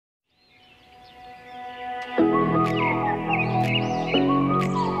You're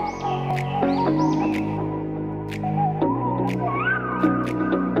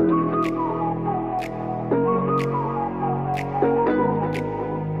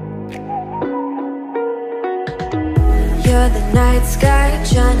the night sky,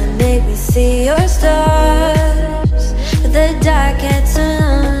 trying to make me see your stars. But the dark gets so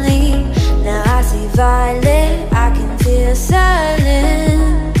lonely. Now I see violet, I can feel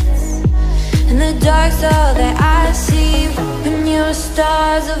silence. And the dark's all that I see. When your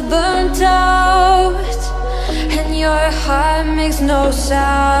stars have burnt out and your heart makes no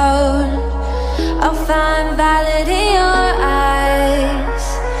sound, I'll find violet in your eyes.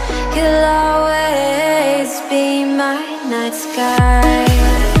 You'll always be my night sky.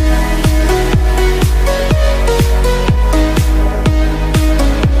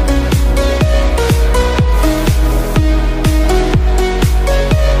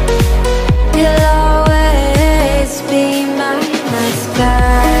 You'll always be my night sky.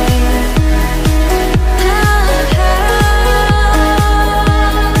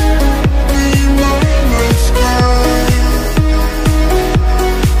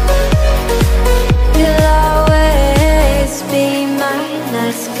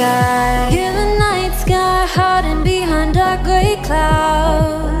 You're the night sky, hiding behind dark gray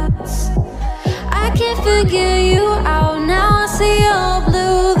clouds. I can't figure you out now. I see you're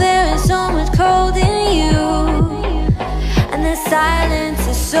blue. There is so much cold in you, and the silence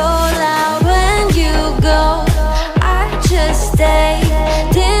is so loud when you go. I just stay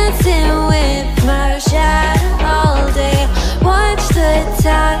dancing with my shadow all day. Watch the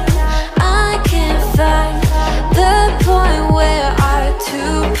tide. I can't find the point where to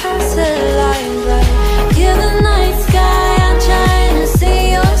pass the line, but you're the night sky. I'm trying to see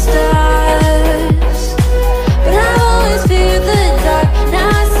your stars, but I always fear the dark. Now I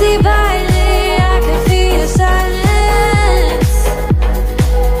see violet, I can feel your silence.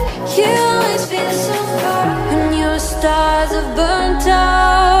 You always feel so far when your stars have burnt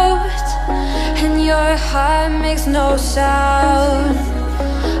out and your heart makes no sound.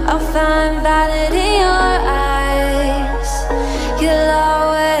 I'll find violet